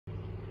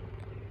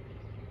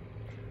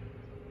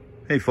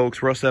Hey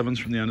folks, Russ Evans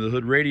from the Under the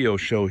Hood radio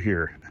show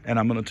here, and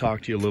I'm going to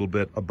talk to you a little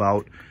bit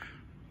about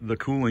the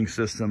cooling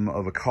system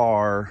of a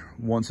car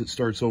once it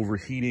starts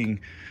overheating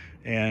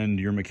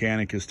and your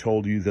mechanic has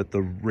told you that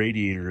the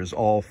radiator is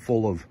all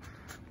full of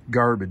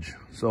garbage.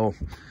 So let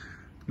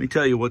me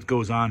tell you what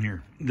goes on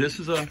here. This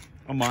is a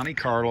Monte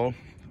Carlo,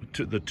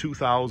 to the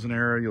 2000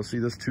 era. You'll see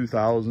this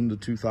 2000 to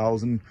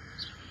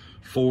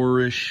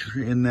 2004-ish,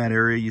 in that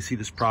area. You see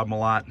this problem a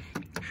lot.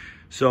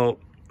 So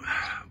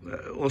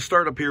let's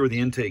start up here with the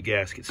intake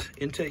gaskets.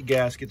 Intake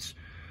gaskets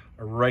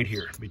are right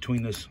here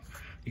between this.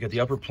 You got the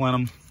upper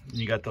plenum, and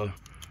you got the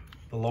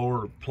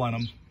lower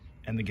plenum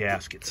and the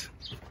gaskets.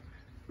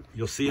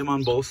 You'll see them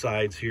on both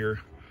sides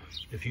here.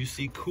 If you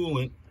see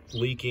coolant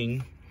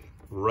leaking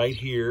right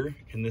here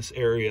in this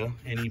area,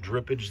 any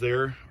drippage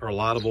there or a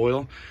lot of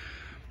oil,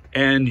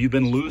 and you've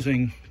been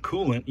losing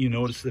coolant, you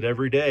notice that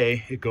every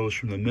day it goes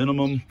from the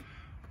minimum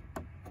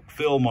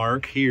fill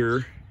mark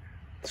here,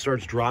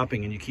 starts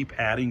dropping, and you keep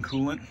adding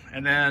coolant,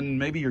 and then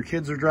maybe your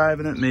kids are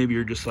driving it, maybe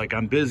you're just like,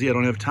 I'm busy, I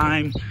don't have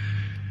time.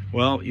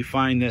 Well, you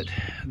find that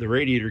the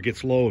radiator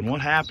gets low, and what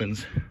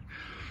happens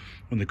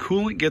when the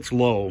coolant gets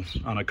low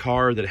on a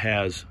car that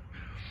has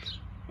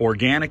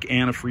organic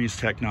antifreeze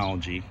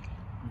technology?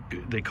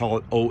 They call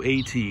it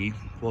OAT.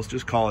 Let's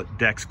just call it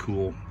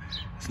DexCool.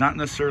 It's not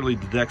necessarily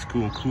the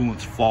DexCool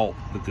coolant's fault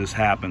that this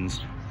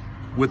happens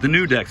with the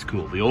new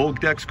DexCool. The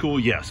old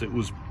DexCool, yes, it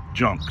was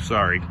junk,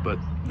 sorry, but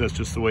that's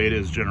just the way it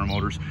is, General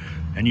Motors,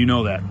 and you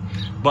know that.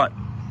 But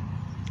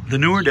the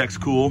newer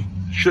DexCool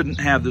shouldn't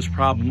have this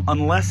problem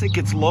unless it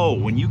gets low.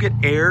 When you get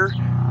air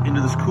into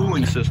this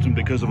cooling system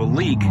because of a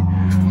leak,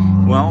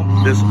 well,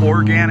 this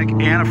organic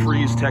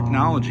antifreeze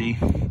technology,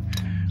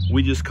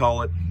 we just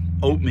call it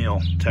oatmeal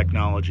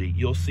technology.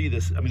 You'll see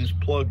this, I mean, it's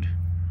plugged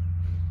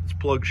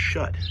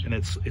shut, and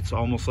it's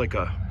almost like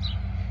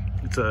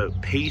it's a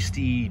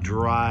pasty,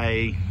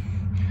 dry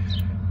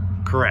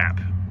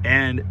crap,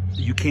 and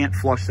you can't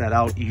flush that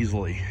out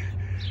easily.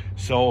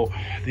 So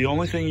the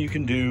only thing you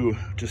can do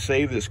to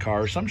save this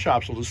car, some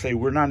shops will just say,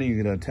 we're not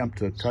even going to attempt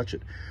to touch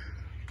it.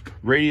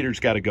 Radiator's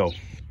got to go.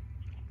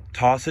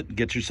 Toss it,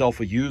 get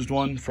yourself a used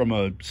one from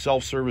a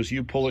self-service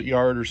U-Pull-It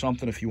yard or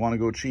something. If you want to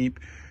go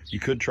cheap, you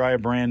could try a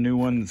brand new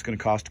one. It's going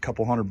to cost a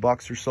couple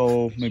 $100 or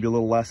so, maybe a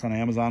little less on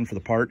Amazon for the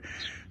part.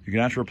 You're going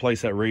to have to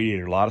replace that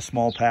radiator. A lot of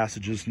small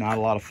passages, not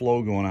a lot of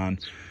flow going on.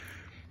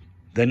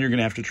 Then you're going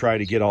to have to try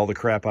to get all the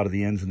crap out of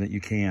the engine that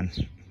you can.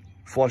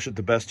 Flush it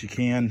the best you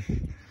can.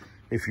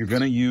 If you're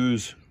going to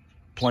use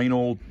plain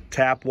old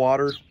tap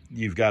water,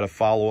 you've got to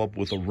follow up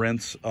with a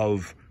rinse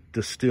of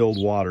distilled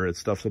water. It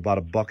stuff's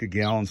about $1 a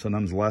gallon,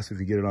 sometimes less if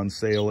you get it on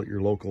sale at your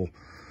local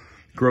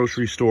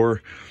grocery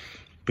store.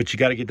 But you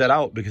got to get that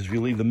out, because if you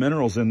leave the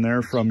minerals in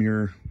there from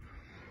your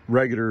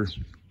regular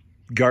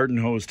garden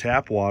hose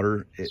tap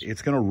water,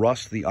 it's going to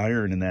rust the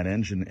iron in that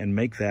engine and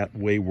make that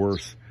way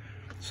worse.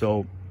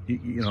 So,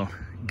 you know,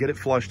 get it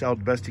flushed out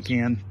the best you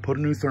can. Put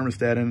a new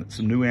thermostat in it,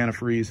 some new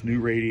antifreeze, new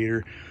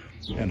radiator,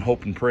 and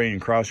hope and pray and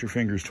cross your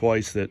fingers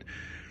twice that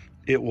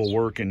it will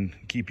work and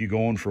keep you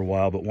going for a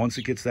while. But once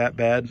it gets that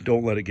bad,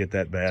 don't let it get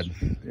that bad.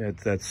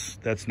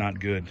 That's not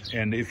good.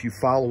 And if you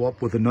follow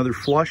up with another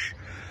flush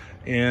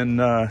in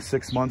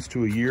 6 months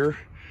to a year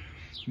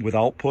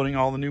without putting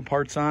all the new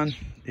parts on,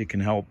 it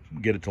can help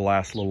get it to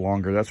last a little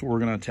longer. That's what we're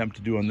going to attempt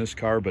to do on this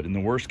car. But in the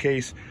worst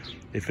case,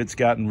 if it's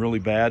gotten really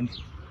bad,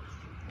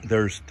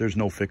 there's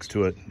no fix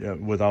to it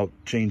without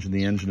changing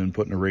the engine and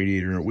putting a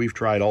radiator in it. We've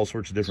tried all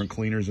sorts of different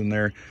cleaners in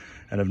there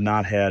and have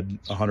not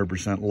had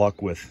 100% luck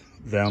with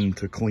them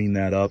to clean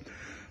that up.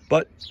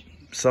 But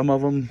some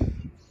of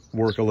them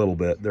work a little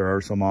bit. There are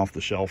some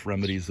off-the-shelf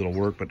remedies that'll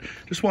work, but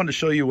just wanted to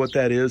show you what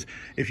that is.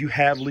 If you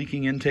have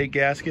leaking intake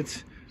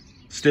gaskets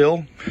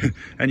still,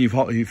 and you've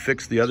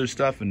fixed the other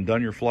stuff and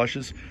done your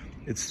flushes,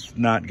 it's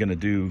not going to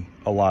do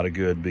a lot of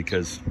good,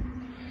 because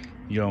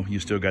you know, you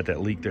still got that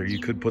leak there. You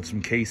could put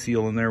some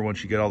K-Seal in there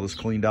once you get all this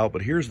cleaned out,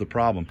 but here's the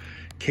problem.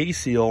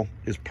 K-Seal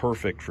is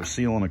perfect for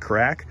sealing a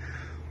crack.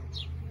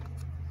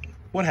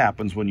 What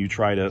happens when you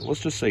try to, let's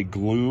just say,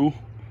 glue,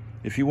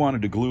 if you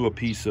wanted to glue a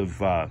piece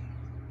of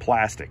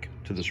plastic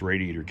to this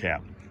radiator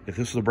cap. If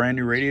this was a brand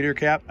new radiator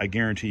cap, I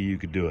guarantee you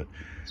could do it.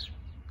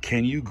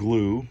 Can you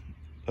glue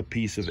a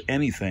piece of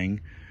anything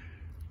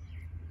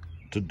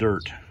to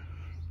dirt,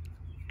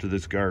 to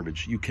this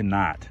garbage? You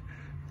cannot.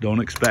 Don't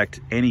expect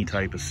any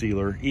type of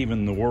sealer.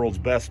 Even the world's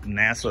best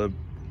NASA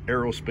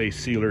aerospace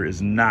sealer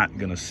is not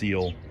gonna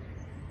seal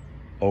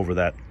over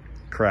that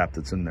crap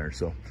that's in there.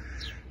 So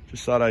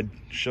just thought I'd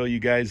show you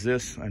guys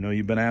this. I know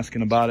you've been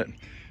asking about it.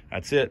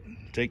 That's it.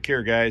 Take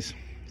care, guys.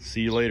 See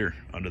you later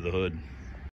under the hood.